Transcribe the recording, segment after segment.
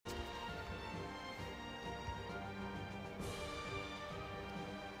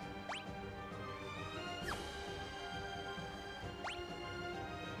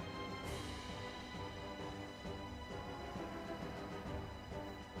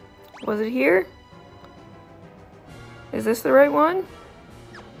Was it here? Is this the right one?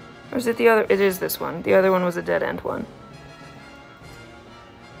 Or is it the other? It is this one. The other one was a dead-end one.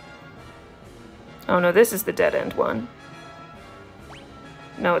 Oh no, this is the dead-end one.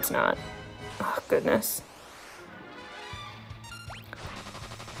 No, it's not. Oh, goodness.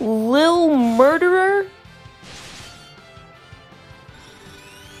 Lil Murderer?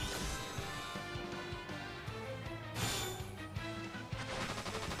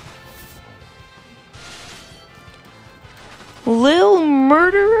 Lil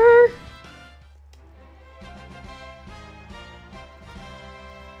Murderer?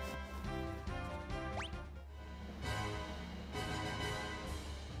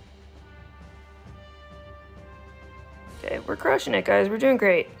 Okay, we're crushing it, guys. We're doing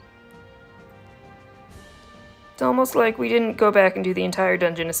great. It's almost like we didn't go back and do the entire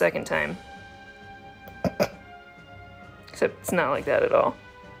dungeon a second time. Except it's not like that at all.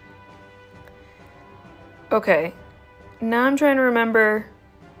 Okay. Now I'm trying to remember.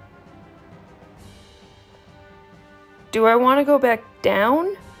 Do I want to go back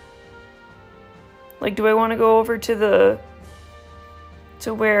down? Like, do I want to go over to the...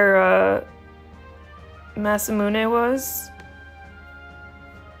 to where, Masamune was?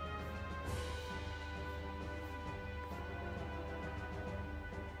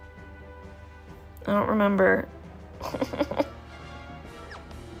 I don't remember.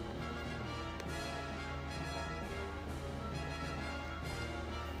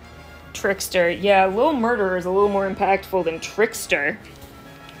 Trickster. Yeah, Lil Murderer is a little more impactful than Trickster.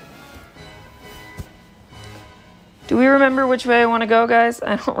 Do we remember which way I want to go, guys?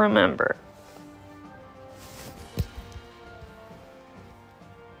 I don't remember.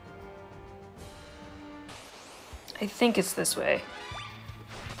 I think it's this way.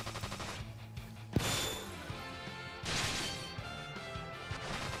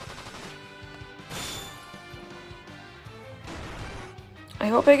 I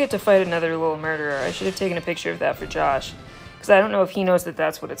hope I get to fight another Little Murderer. I should have taken a picture of that for Josh, because I don't know if he knows that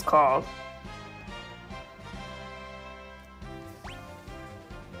that's what it's called.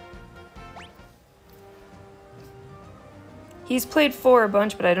 He's played 4 a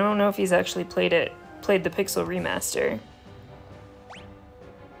bunch, but I don't know if he's actually played the Pixel Remaster.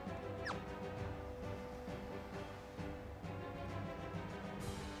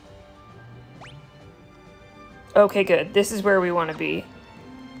 Okay, good. This is where we want to be.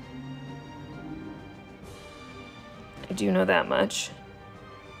 I do know that much.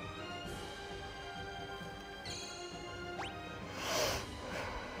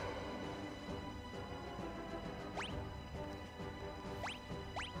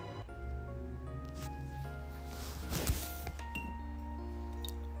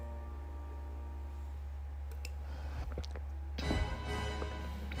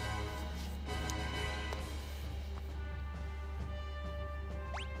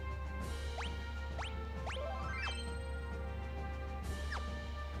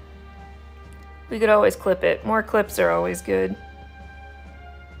 We could always clip it. More clips are always good.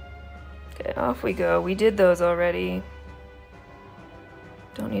 Okay, off we go. We did those already.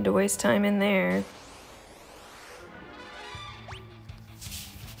 Don't need to waste time in there.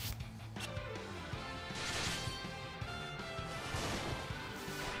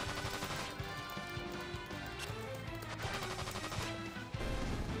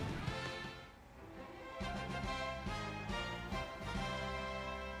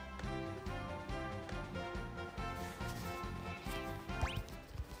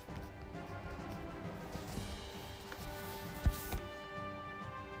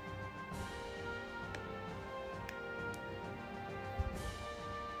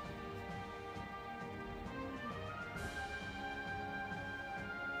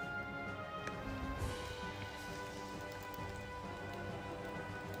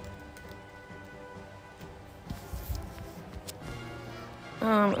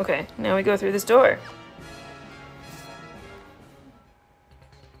 Okay, now we go through this door.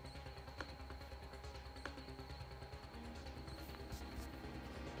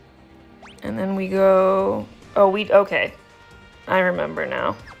 And then we go... Oh, okay. I remember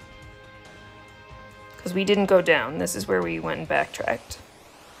now. Because we didn't go down. This is where we went and backtracked.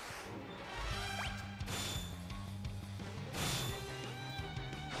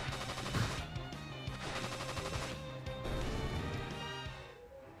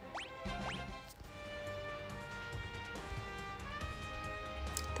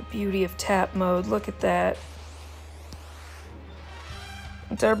 Beauty of tap mode, look at that.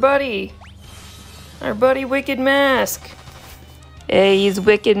 It's our buddy. Our buddy Wicked Mask. Hey, he's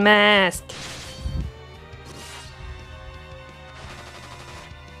Wicked Mask.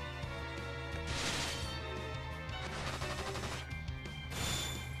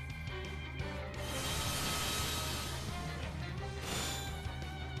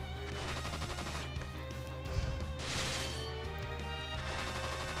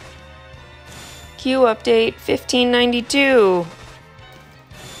 Queue update 1592.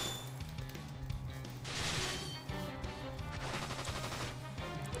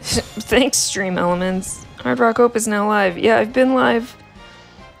 Thanks, Stream Elements. Hard Rock Hope is now live. Yeah, I've been live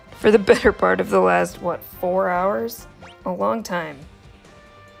for the better part of the last, what, 4 hours? A long time.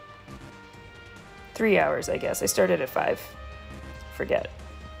 3 hours, I guess. I started at 5. Forget.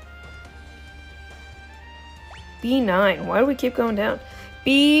 B9. Why do we keep going down?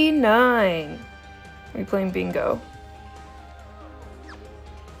 B9. Are we playing bingo?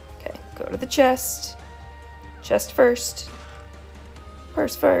 Okay, go to the chest. Chest first.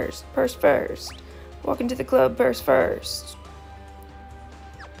 Purse first. Purse first. Walk into the club, purse first.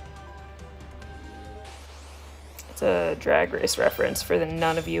 It's a Drag Race reference for the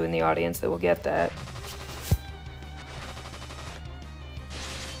none of you in the audience that will get that.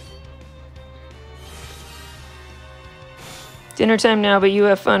 Dinner time now, but you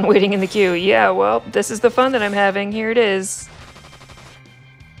have fun waiting in the queue. Yeah, well, this is the fun that I'm having. Here it is.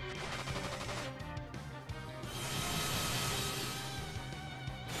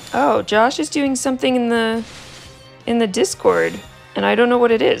 Oh, Josh is doing something in the Discord, and I don't know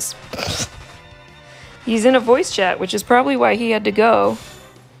what it is. He's in a voice chat, which is probably why he had to go,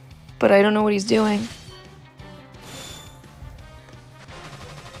 but I don't know what he's doing.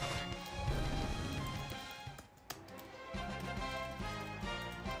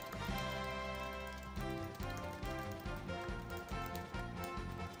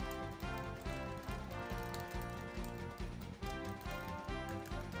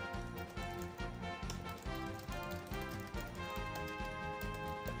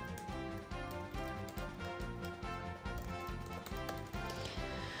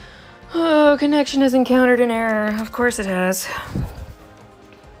 Oh, connection has encountered an error. Of course it has.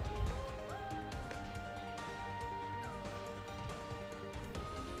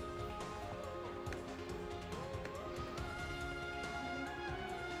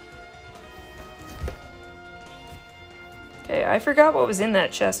 Okay, I forgot what was in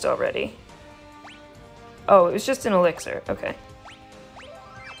that chest already. Oh, it was just an elixir. Okay.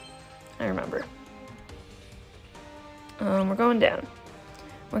 I remember. We're going down.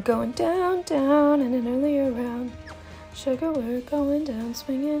 We're going down, down, in an earlier round. Sugar, we're going down,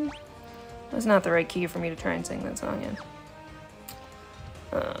 swinging. That's not the right key for me to try and sing that song in.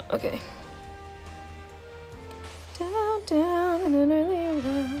 Okay. Down, down, in an earlier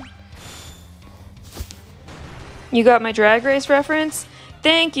round. You got my Drag Race reference?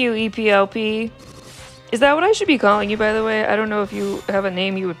 Thank you, EPLP. Is that what I should be calling you, by the way? I don't know if you have a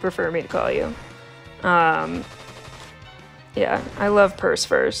name you would prefer me to call you. Yeah, I love Purse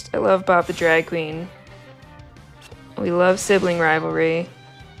First. I love Bob the Drag Queen. We love sibling rivalry.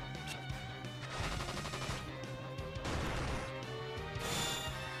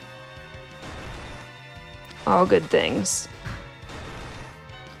 All good things.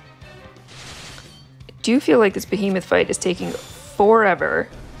 I do feel like this behemoth fight is taking forever,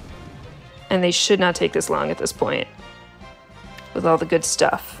 and they should not take this long at this point with all the good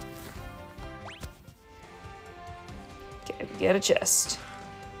stuff. Get a chest.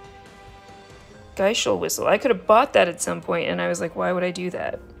 Geishel whistle. I could have bought that at some point, and I was like, why would I do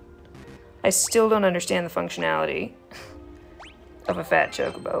that? I still don't understand the functionality of a fat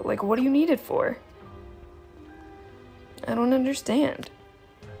chocobo. Like, what do you need it for? I don't understand.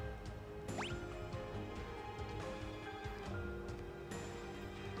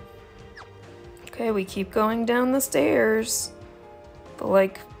 Okay, we keep going down the stairs. The,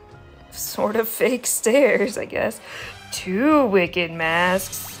 like, sort of fake stairs, I guess. 2 wicked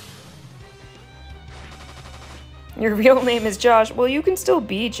masks. Your real name is Josh. Well, you can still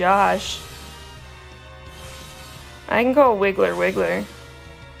be Josh. I can call Wiggler Wiggler.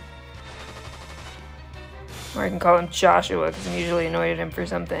 Or I can call him Joshua, because I'm usually annoyed at him for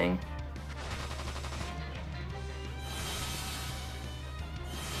something.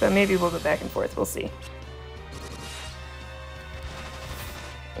 But maybe we'll go back and forth. We'll see.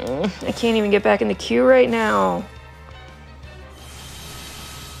 I can't even get back in the queue right now.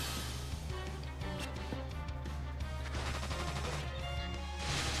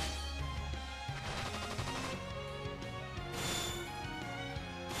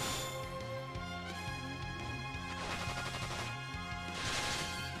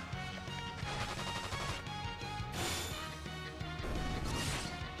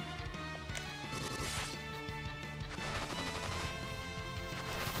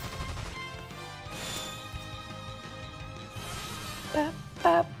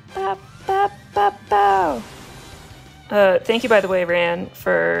 Thank you, by the way, Ran,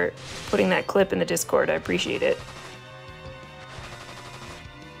 for putting that clip in the Discord. I appreciate it.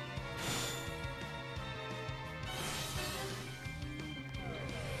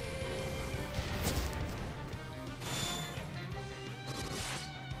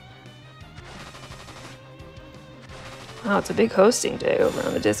 Oh, it's a big hosting day over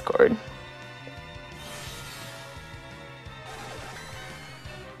on the Discord.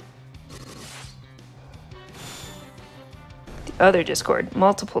 The other Discord.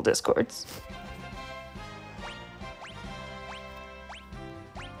 Multiple Discords.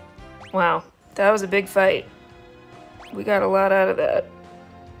 Wow, that was a big fight. We got a lot out of that.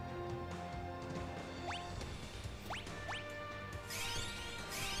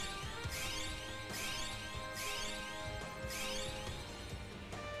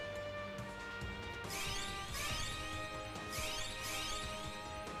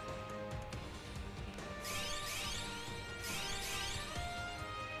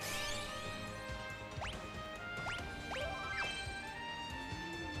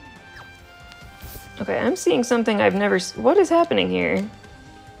 Okay, I'm seeing something I've never... What is happening here?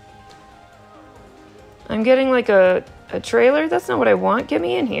 I'm getting like a trailer? That's not what I want. Get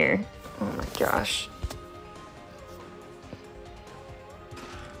me in here. Oh my gosh.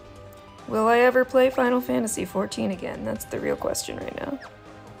 Will I ever play Final Fantasy XIV again? That's the real question right now.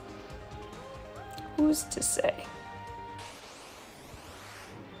 Who's to say?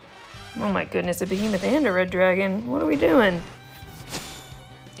 Oh my goodness, a behemoth and a red dragon. What are we doing?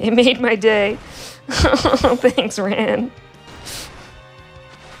 It made my day. Oh, thanks, Ran.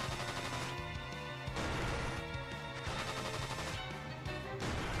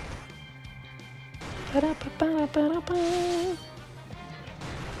 Ba-da-ba-ba-ba-ba.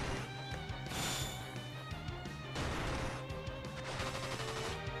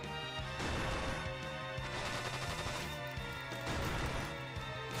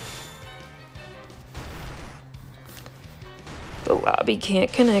 The lobby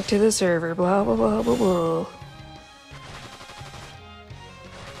can't connect to the server, blah, blah, blah, blah, blah.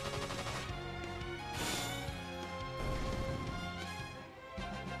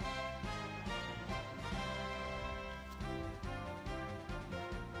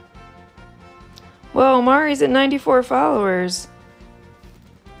 Whoa, Mari's at 94 followers.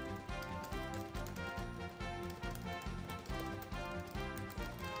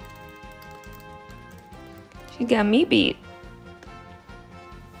 She got me beat.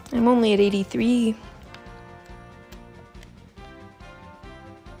 I'm only at 83.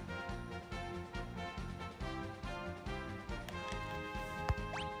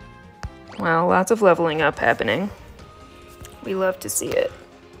 Wow, lots of leveling up happening. We love to see it.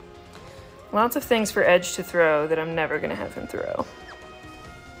 Lots of things for Edge to throw that I'm never gonna have him throw.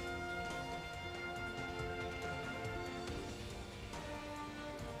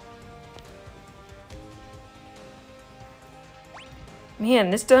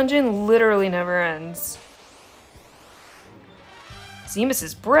 Man, this dungeon literally never ends.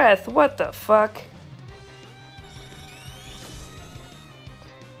 Zemus's breath? What the fuck?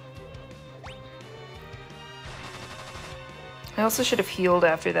 I also should have healed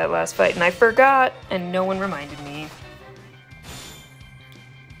after that last fight, and I forgot, and no one reminded me.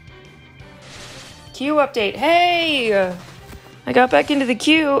 Queue update. Hey! I got back into the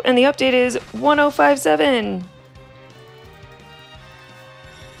queue, and the update is 1057.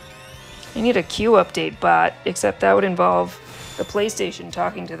 I need a queue update bot, except that would involve the PlayStation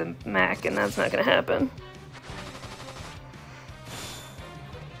talking to the Mac, and that's not gonna happen.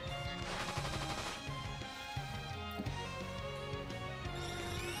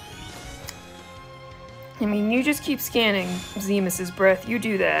 I mean, you just keep scanning Zemus's breath. You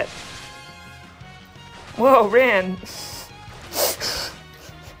do that. Whoa, Ran.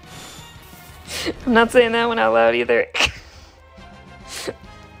 I'm not saying that one out loud either.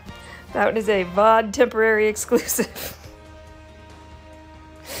 That one is a VOD temporary exclusive.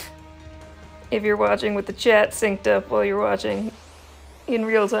 If you're watching with the chat synced up while you're watching in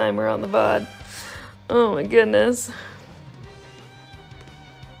real time or on the VOD. Oh my goodness.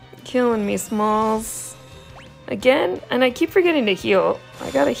 Killing me, Smalls. Again? And I keep forgetting to heal.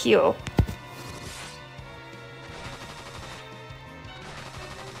 I gotta heal.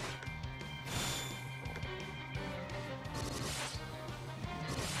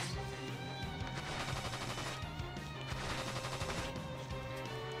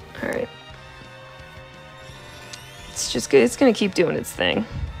 Alright. It's just good. It's gonna keep doing its thing.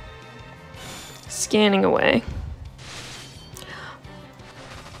 Scanning away.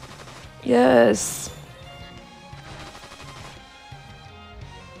 Yes.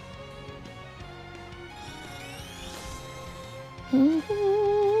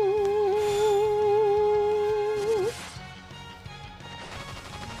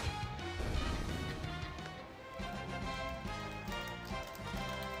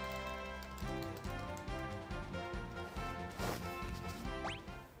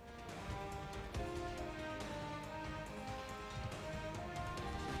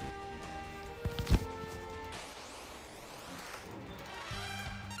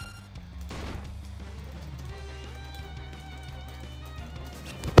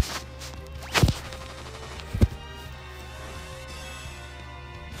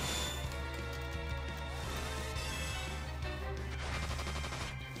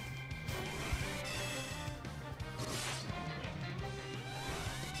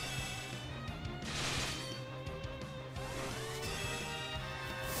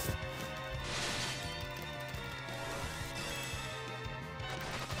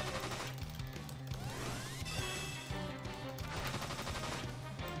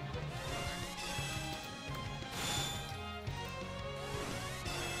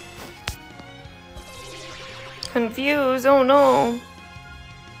 Confused, oh no.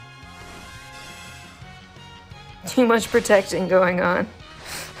 Too much protecting going on.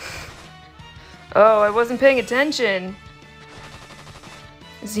 Oh, I wasn't paying attention.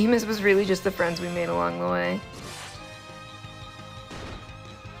 Zemus was really just the friends we made along the way.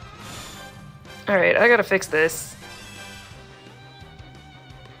 Alright, I gotta fix this.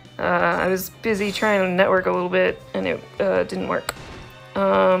 I was busy trying to network a little bit, and it didn't work.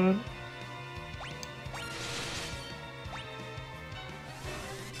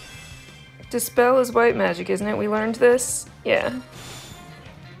 Dispel is white magic, isn't it? We learned this? Yeah.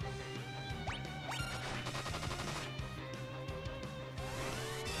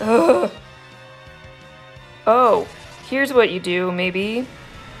 Ugh. Oh, here's what you do, maybe.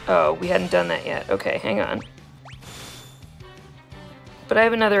 Oh, we hadn't done that yet. Okay, hang on. But I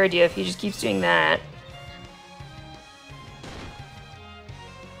have another idea if he just keeps doing that.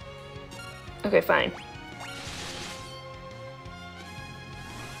 Okay, fine.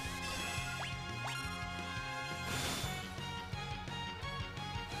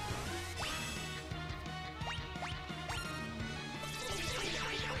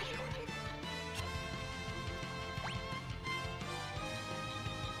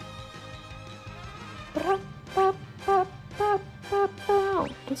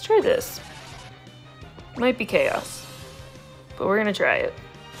 Let's try this. Might be chaos, but we're gonna try it.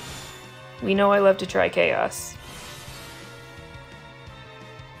 We know I love to try chaos.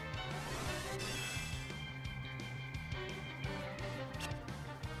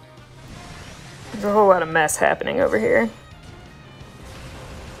 There's a whole lot of mess happening over here.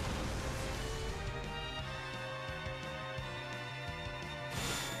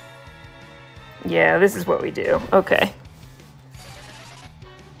 Yeah, this is what we do. Okay.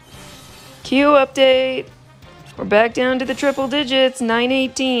 Q update. We're back down to the triple digits,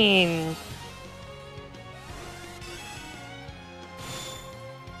 918.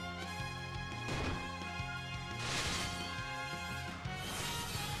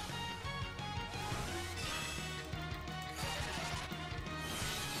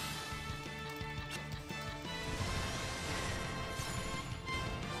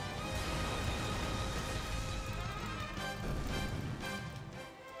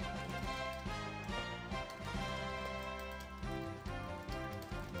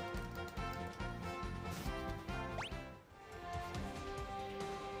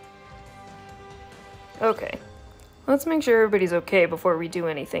 Okay, let's make sure everybody's okay before we do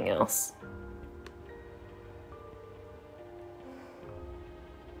anything else.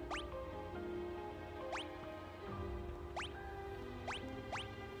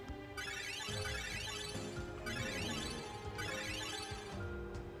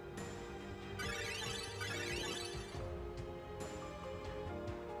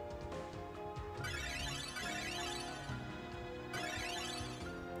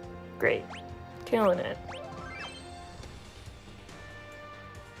 Great. Killing it.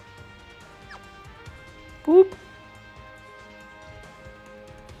 Boop.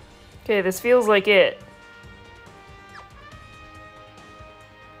 Okay, this feels like it.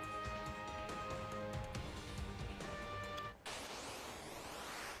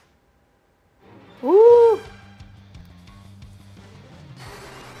 Woo!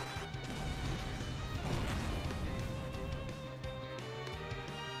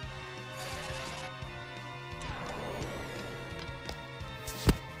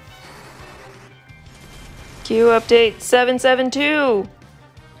 Q update 772.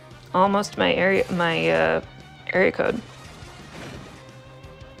 Almost my area code.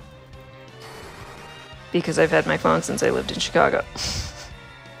 Because I've had my phone since I lived in Chicago.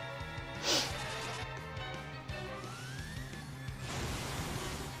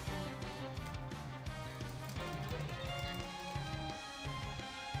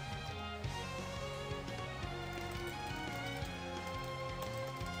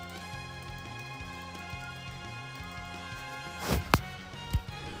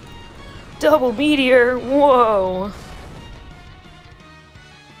 Double meteor, whoa.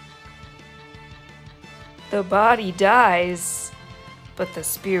 The body dies, but the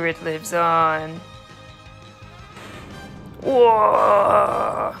spirit lives on.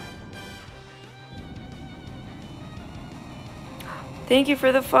 Whoa. Thank you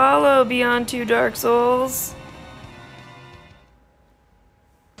for the follow, Beyond Two Dark Souls.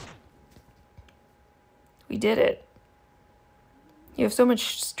 We did it. You have so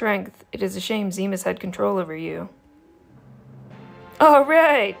much strength. It is a shame Zemus had control over you. All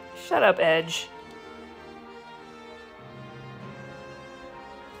right. Shut up, Edge.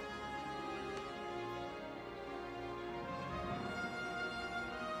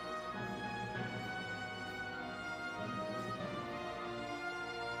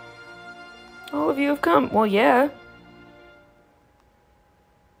 All of you have come. Well, yeah.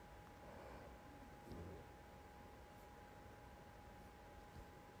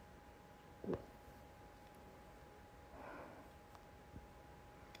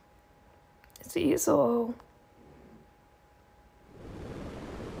 Cecil.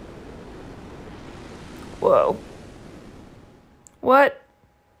 Whoa. What?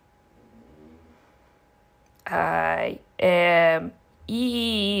 I am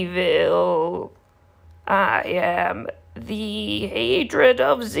evil. I am the hatred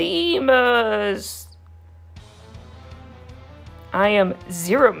of Zemus. I am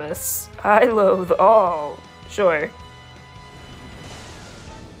Zeromus. I loathe all. Sure.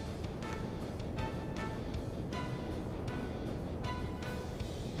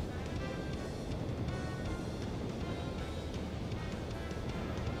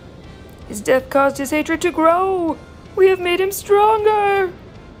 His death caused his hatred to grow. We have made him stronger.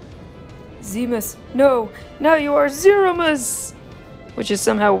 Zemus, no. Now you are Zeromus. Which is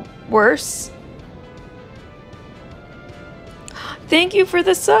somehow worse. Thank you for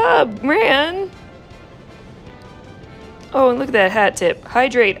the sub, man. Oh, and look at that hat tip.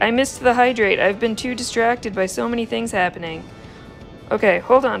 Hydrate. I missed the hydrate. I've been too distracted by so many things happening. Okay,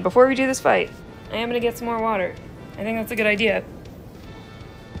 hold on. Before we do this fight, I am gonna get some more water. I think that's a good idea.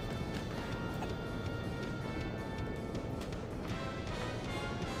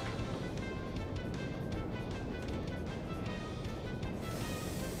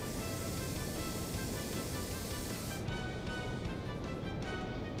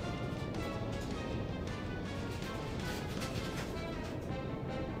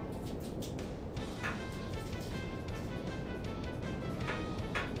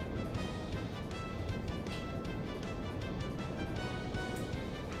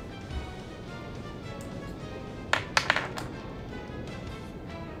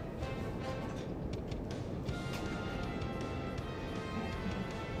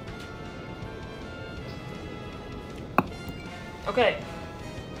 Okay.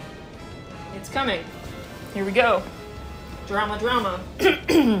 It's coming. Here we go. Drama, drama.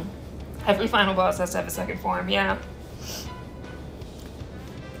 Every final boss has to have a second form, yeah.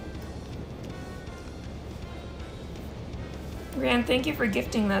 Rand, thank you for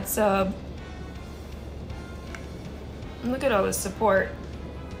gifting that sub. And look at all this support.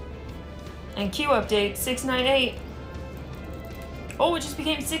 And queue update 698. Oh, it just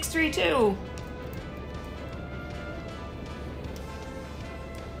became 632.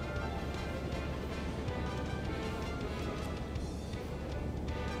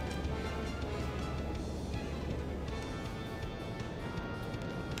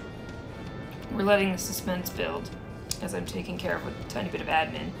 We're letting the suspense build as I'm taking care of a tiny bit of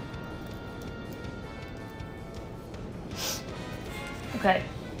admin. Okay,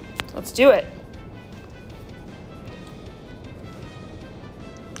 let's do it.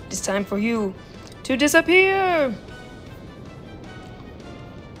 It's time for you to disappear.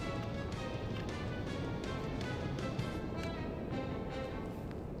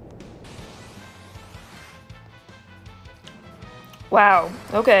 Wow,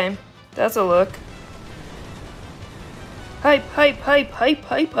 okay. That's a look. Hype, hype, hype, hype,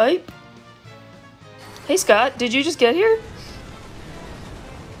 hype, hype. Hey Scott, did you just get here?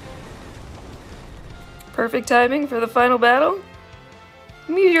 Perfect timing for the final battle?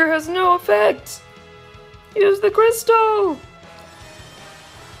 Meteor has no effect! Use the crystal!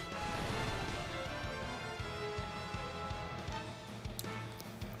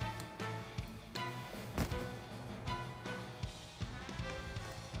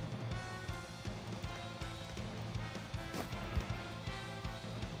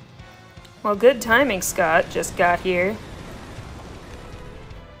 Well, good timing, Scott. Just got here.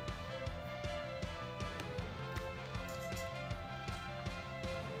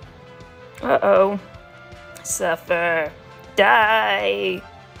 Uh-oh. Suffer. Die.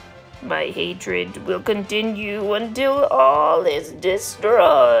 My hatred will continue until all is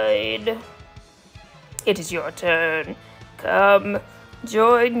destroyed. It is your turn. Come,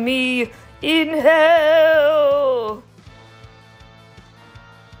 join me in hell.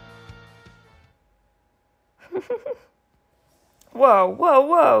 Whoa, whoa,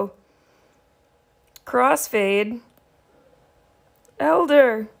 whoa. Crossfade.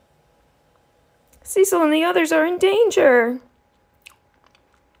 Elder. Cecil and the others are in danger.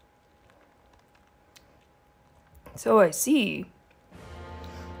 So I see.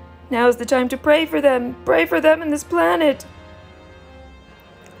 Now's the time to pray for them. Pray for them and this planet.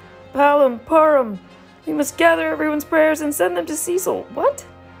 Palom, Param. We must gather everyone's prayers and send them to Cecil. What?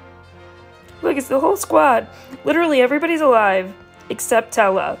 Look, it's the whole squad. Literally everybody's alive, except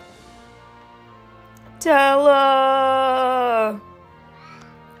Tella. Tella!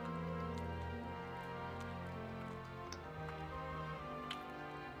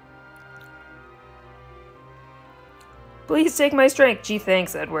 Please take my strength. Gee,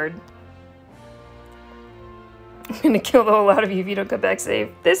 thanks, Edward. I'm gonna kill the whole lot of you if you don't come back safe.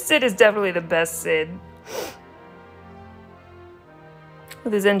 This Sid is definitely the best Sid.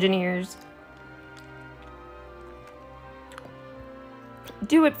 With his engineers.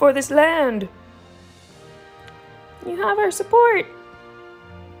 Do it for this land. You have our support.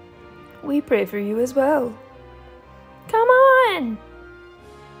 We pray for you as well. Come on!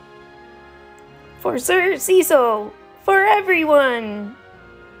 For Sir Cecil! For everyone!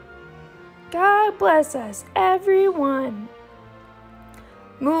 God bless us, everyone.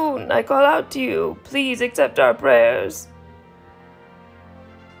 Moon, I call out to you. Please accept our prayers.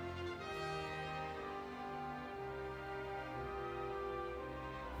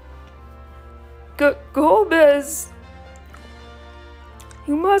 Golbez!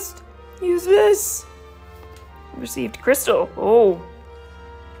 You must use this. Received crystal. Oh.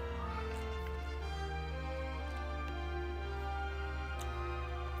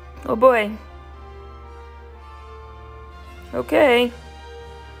 Oh boy. Okay.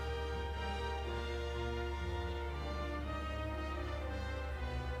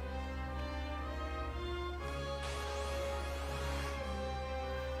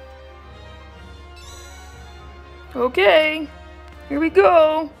 Okay. Here we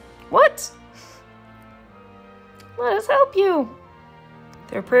go. What? Let us help you.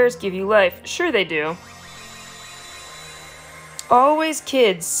 Their prayers give you life. Sure they do. Always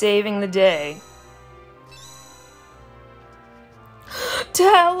kids saving the day.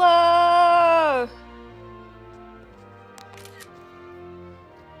 Tella!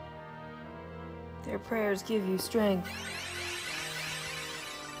 Their prayers give you strength.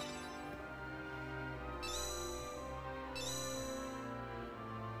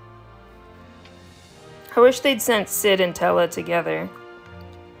 I wish they'd sent Sid and Tella together.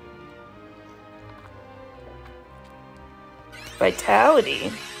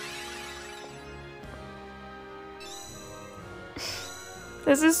 Vitality.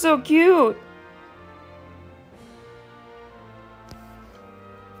 This is so cute.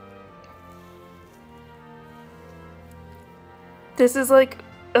 This is like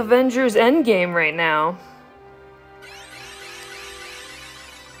Avengers Endgame right now.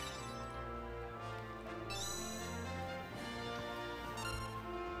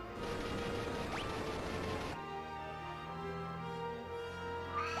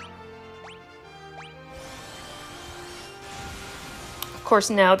 Of course,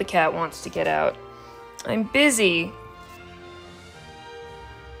 now the cat wants to get out. I'm busy.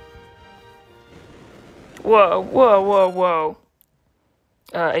 Whoa, whoa, whoa, whoa.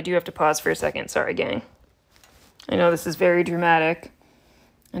 I do have to pause for a second. Sorry, gang. I know this is very dramatic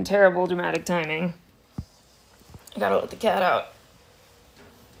and terrible dramatic timing. I gotta let the cat out.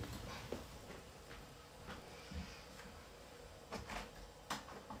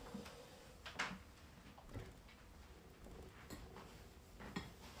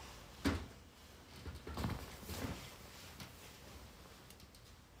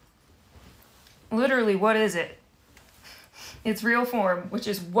 Literally, what is it? Its real form, which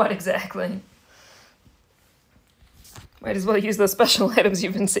is what exactly? Might as well use those special items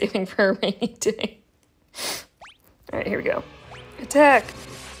you've been saving for a rainy day. Alright, here we go. Attack!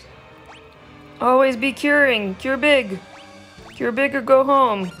 Always be curing. Cure big. Cure big or go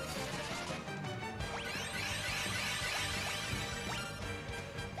home.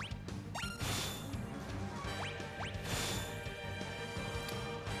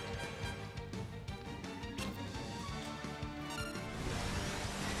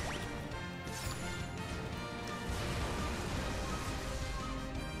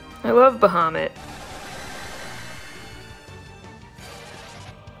 I love Bahamut.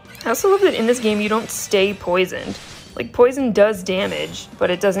 I also love that in this game you don't stay poisoned. Like, poison does damage, but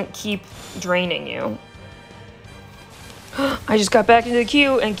it doesn't keep draining you. I just got back into the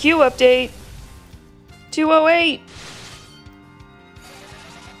queue, and queue update! 208!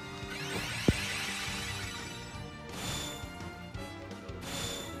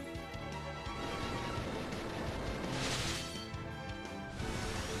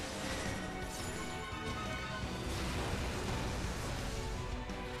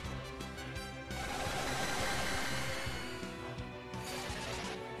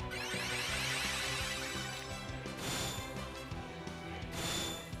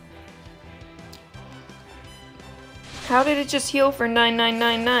 How did it just heal for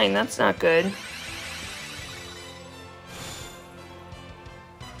 9999? That's not good.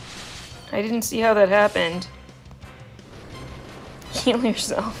 I didn't see how that happened. Heal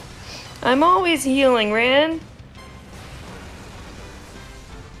yourself. I'm always healing, Ran.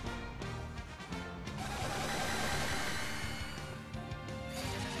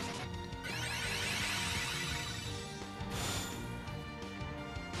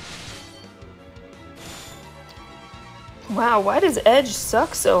 Wow, why does Edge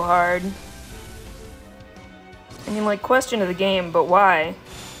suck so hard? I mean, like, question of the game, but why?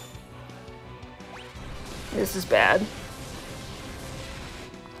 This is bad.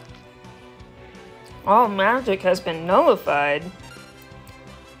 All magic has been nullified.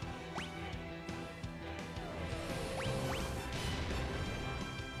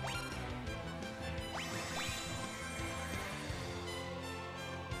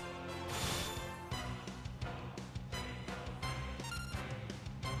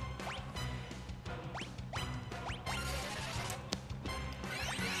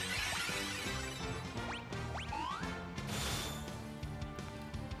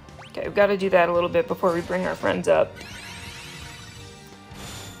 Okay, we've got to do that a little bit before we bring our friends up.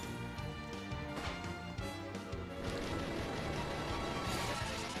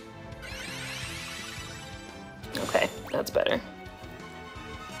 Okay, that's better.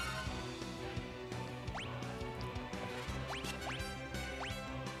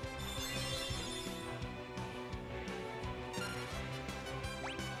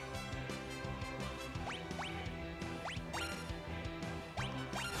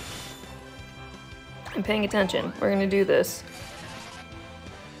 I'm paying attention. We're gonna do this.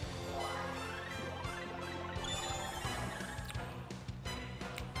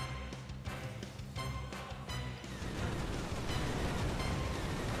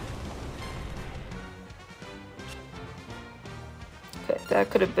 Okay,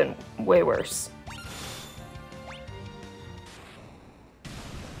 that could have been way worse.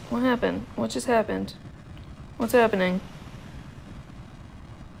 What happened? What just happened? What's happening?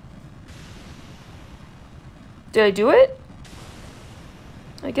 Did I do it?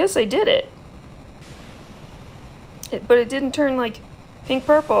 I guess I did it. But it didn't turn like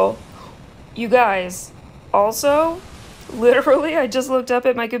pink-purple. You guys, also, literally, I just looked up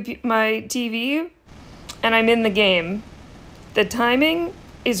at my TV and I'm in the game. The timing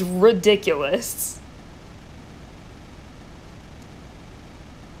is ridiculous.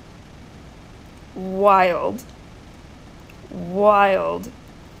 Wild. Wild.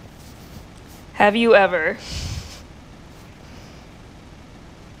 Have you ever?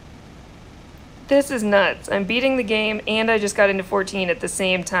 This is nuts. I'm beating the game and I just got into 14 at the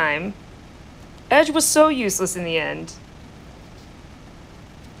same time. Edge was so useless in the end.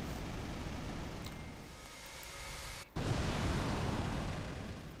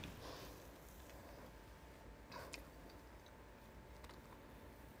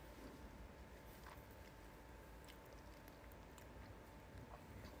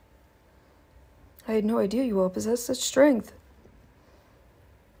 I had no idea you all possessed such strength.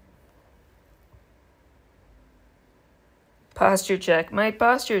 Posture check. My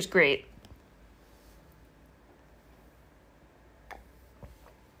posture is great.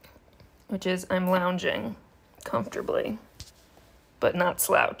 Which is, I'm lounging comfortably, but not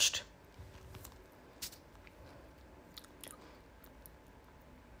slouched.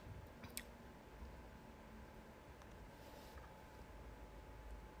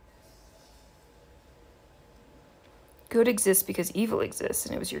 Good exists because evil exists,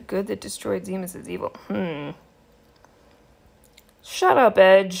 and it was your good that destroyed Zemus's evil. Shut up,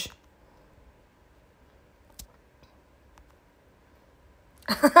 Edge.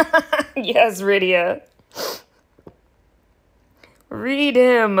 Yes, Rydia. Read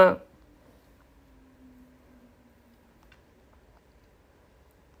him.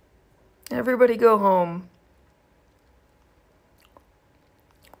 Everybody go home.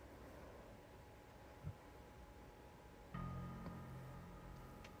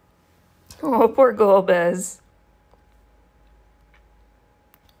 Oh, poor Golbez.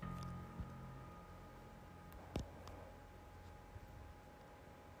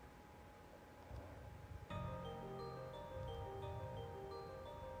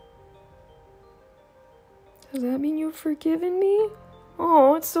 Does that mean you've forgiven me?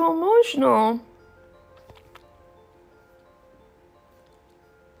 Oh, it's so emotional.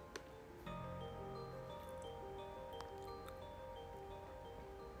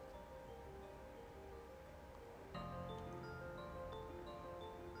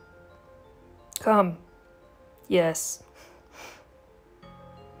 Come. Yes.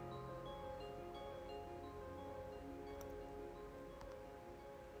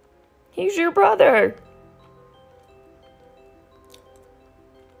 He's your brother.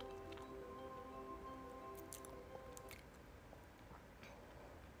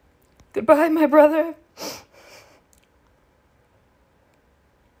 Goodbye, my brother.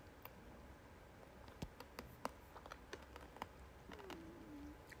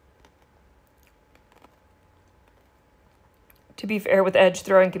 To be fair, with edge,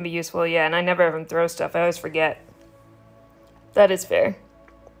 throwing can be useful, yeah, and I never have him throw stuff. I always forget. That is fair.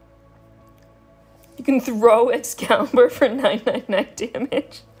 You can throw Excalibur for 999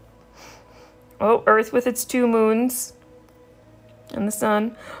 damage. Oh, Earth with its 2 moons. And the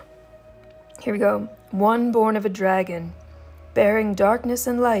sun. Here we go. One born of a dragon, bearing darkness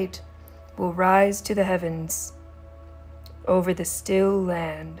and light, will rise to the heavens, over the still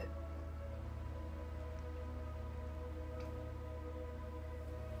land.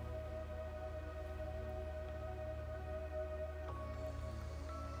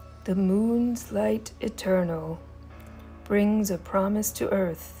 The moon's light eternal brings a promise to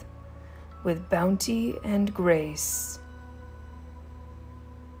earth with bounty and grace.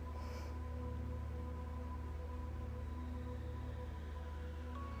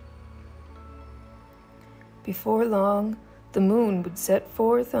 Before long, the moon would set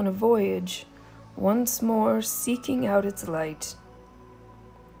forth on a voyage, once more seeking out its light.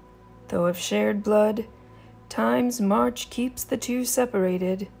 Though of shared blood, time's march keeps the two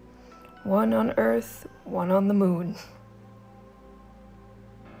separated, one on Earth, one on the moon.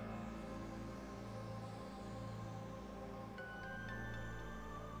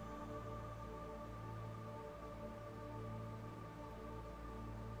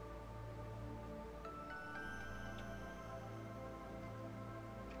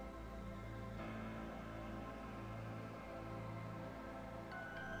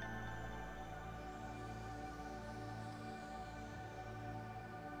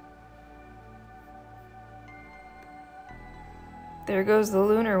 There goes the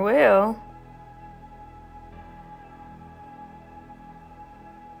lunar whale.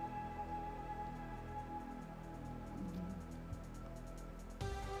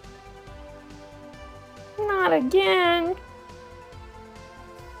 Not again.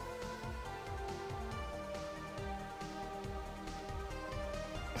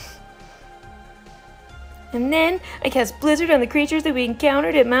 And then I cast Blizzard on the creatures that we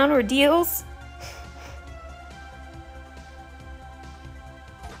encountered at Mount Ordeals.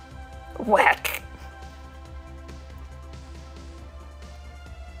 Whack!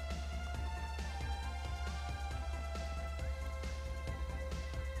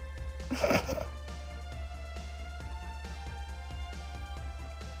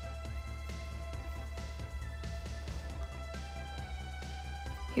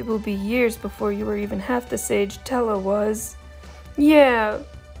 It will be years before you were even half the sage Tella was. Yeah.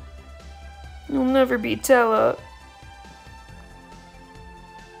 You'll never be Tella.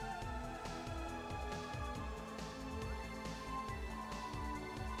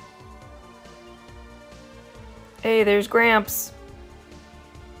 Hey, there's Gramps.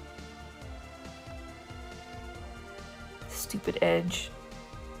 Stupid Edge.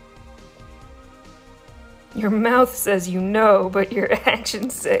 Your mouth says you know, but your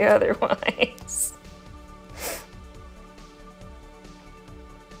actions say otherwise.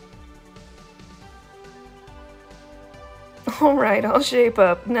 Alright, I'll shape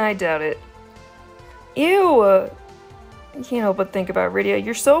up. Nah, I doubt it. Ew! I can't help but think about Rydia.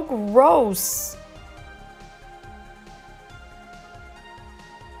 You're so gross!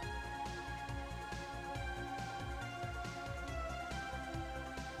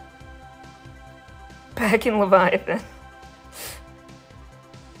 Back in Leviathan.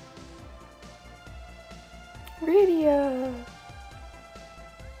 Rydia.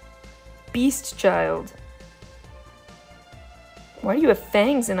 Beast Child. Why do you have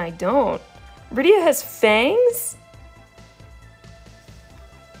fangs and I don't? Rydia has fangs?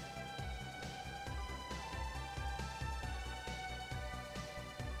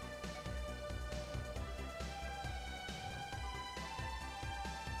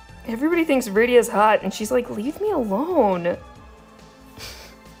 Everybody thinks Rydia's hot, and she's like, leave me alone.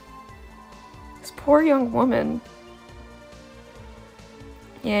 This poor young woman.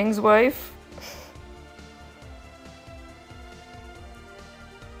 Yang's wife.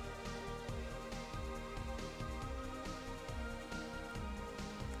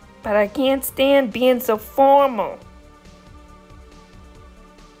 But I can't stand being so formal.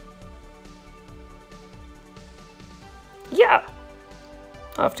 Yeah.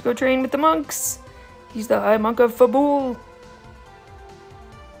 Off to go train with the monks. He's the High Monk of Fabul.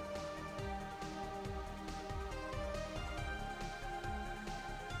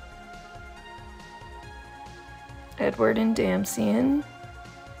 Edward and Damsian.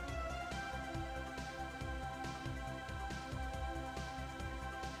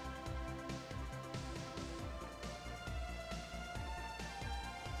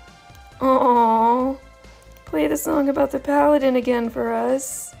 Oh, play the song about the paladin again for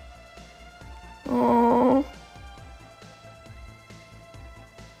us. Oh.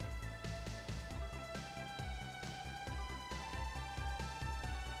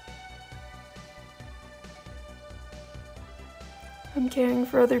 I'm caring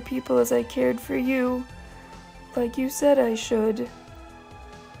for other people as I cared for you, like you said I should.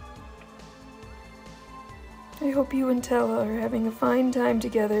 I hope you and Tella are having a fine time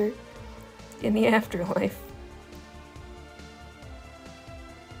together in the afterlife.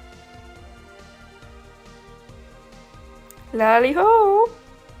 Lally-ho!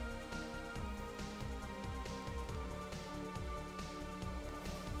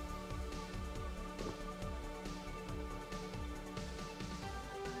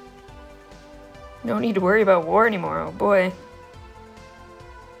 No need to worry about war anymore, oh boy.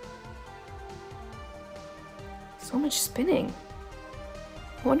 So much spinning.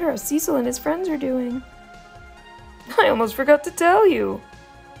 I wonder how Cecil and his friends are doing. I almost forgot to tell you.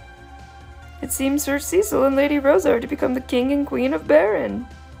 It seems Sir Cecil and Lady Rosa are to become the King and Queen of Baron.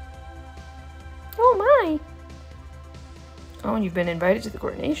 Oh my! Oh, and you've been invited to the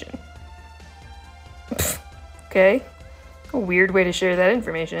coronation. Okay. A weird way to share that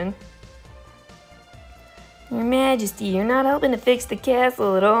information. Your Majesty, you're not helping to fix the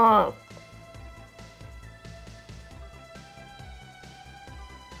castle at all.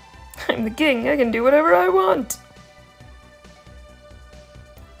 I'm the king, I can do whatever I want.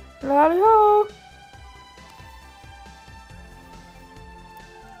 La-di-ho!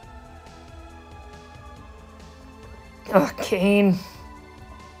 Oh, Kane.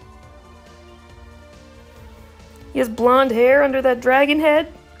 He has blonde hair under that dragon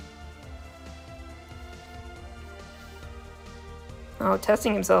head? Oh,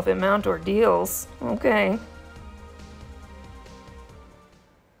 testing himself in Mount Ordeals. Okay.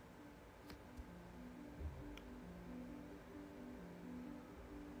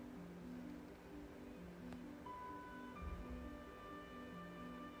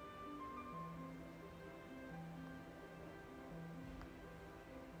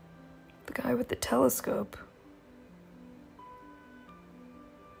 The guy with the telescope.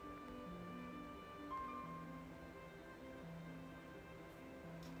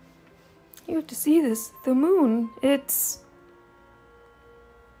 You have to see this. The moon. It's...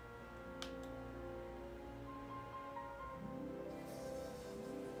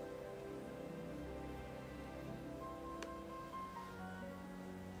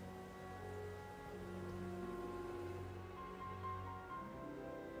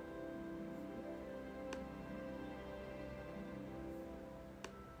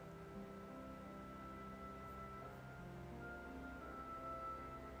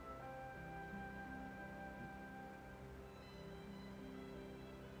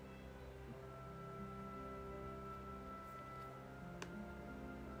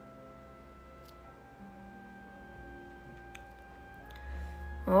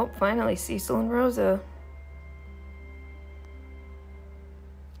 Oh, finally, Cecil and Rosa.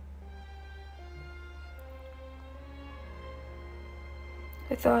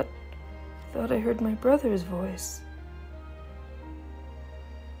 I thought I heard my brother's voice.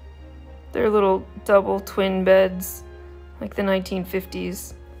 They're little double twin beds, like the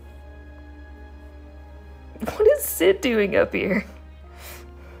 1950s. What is Sid doing up here?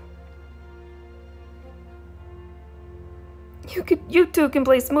 You two can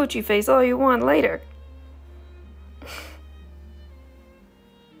play smoochy face all you want later.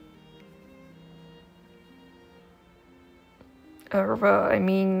 I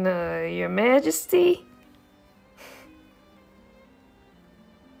mean, Your Majesty?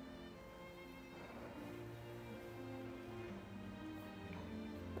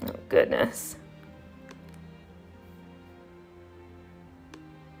 Oh, goodness.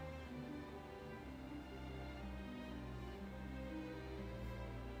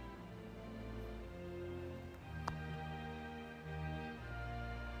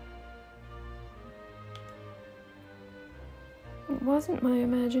 It wasn't my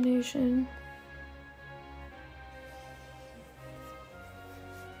imagination.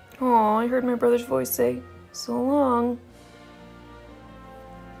 Oh, I heard my brother's voice say, "So long."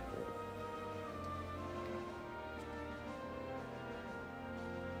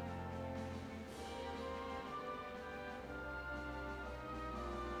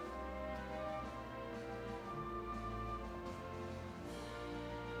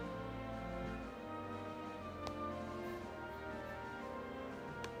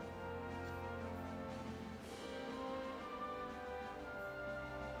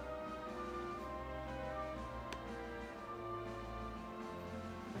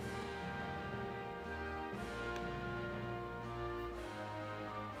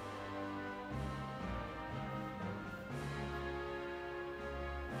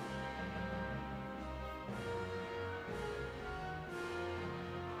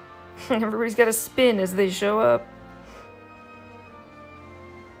 Everybody's got to spin as they show up.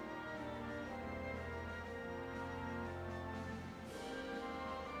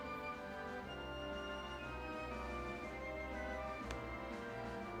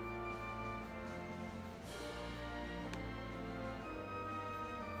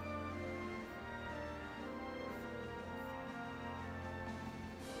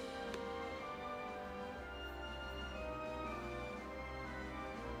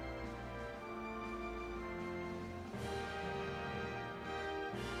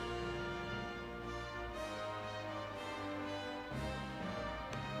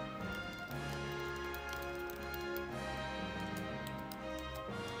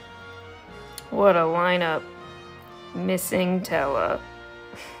 What a lineup. Missing Tella.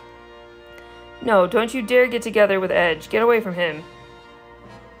 No, don't you dare get together with Edge. Get away from him.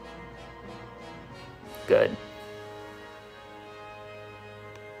 Good.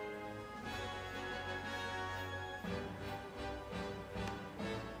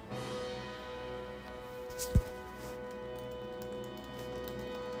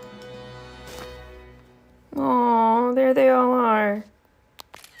 Oh, there they all are.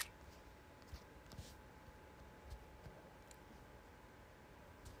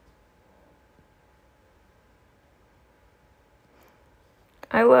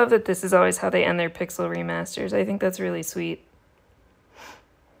 I love that this is always how they end their Pixel remasters. I think that's really sweet.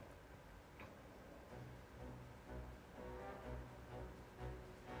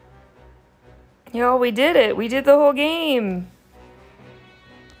 Y'all, we did it! We did the whole game!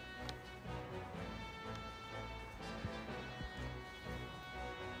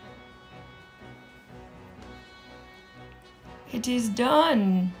 It is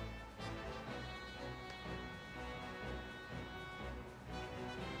done!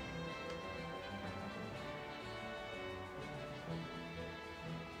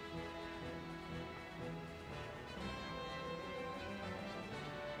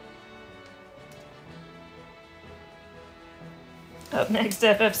 Up next,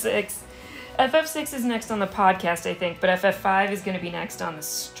 FF6. FF6 is next on the podcast, I think, but FF5 is going to be next on the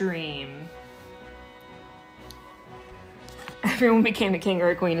stream. Everyone became a king or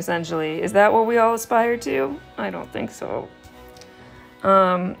a queen, essentially. Is that what we all aspire to? I don't think so.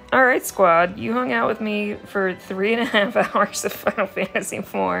 Alright, squad. You hung out with me for 3.5 hours of Final Fantasy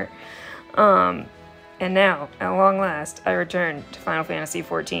IV. And now, at long last, I return to Final Fantasy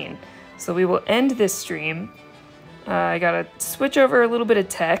XIV. So we will end this stream. I gotta switch over a little bit of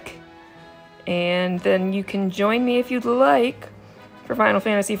tech, and then you can join me if you'd like for Final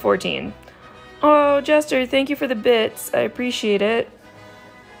Fantasy XIV. Oh, Jester, thank you for the bits. I appreciate it.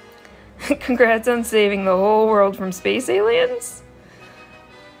 Congrats on saving the whole world from space aliens?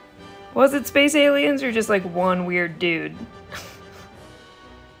 Was it space aliens or just like one weird dude?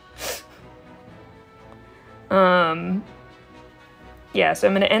 Yeah, so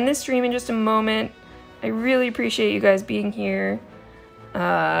I'm gonna end this stream in just a moment. I really appreciate you guys being here.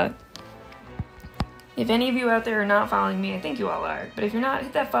 If any of you out there are not following me, I think you all are, but if you're not,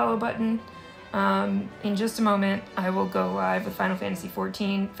 hit that follow button. In just a moment, I will go live with Final Fantasy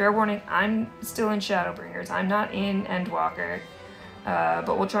XIV. Fair warning, I'm still in Shadowbringers. I'm not in Endwalker,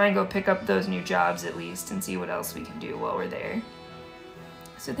 but we'll try and go pick up those new jobs at least and see what else we can do while we're there.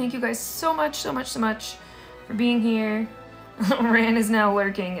 So thank you guys so much for being here. Ran is now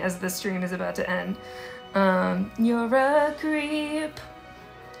lurking as the stream is about to end. You're a creep.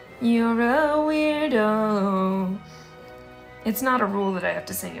 You're a weirdo. It's not a rule that I have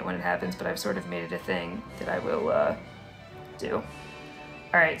to sing it when it happens, but I've sort of made it a thing that I will, do.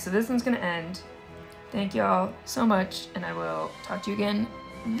 Alright, so this one's gonna end. Thank y'all so much, and I will talk to you again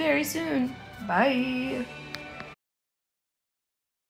very soon. Bye!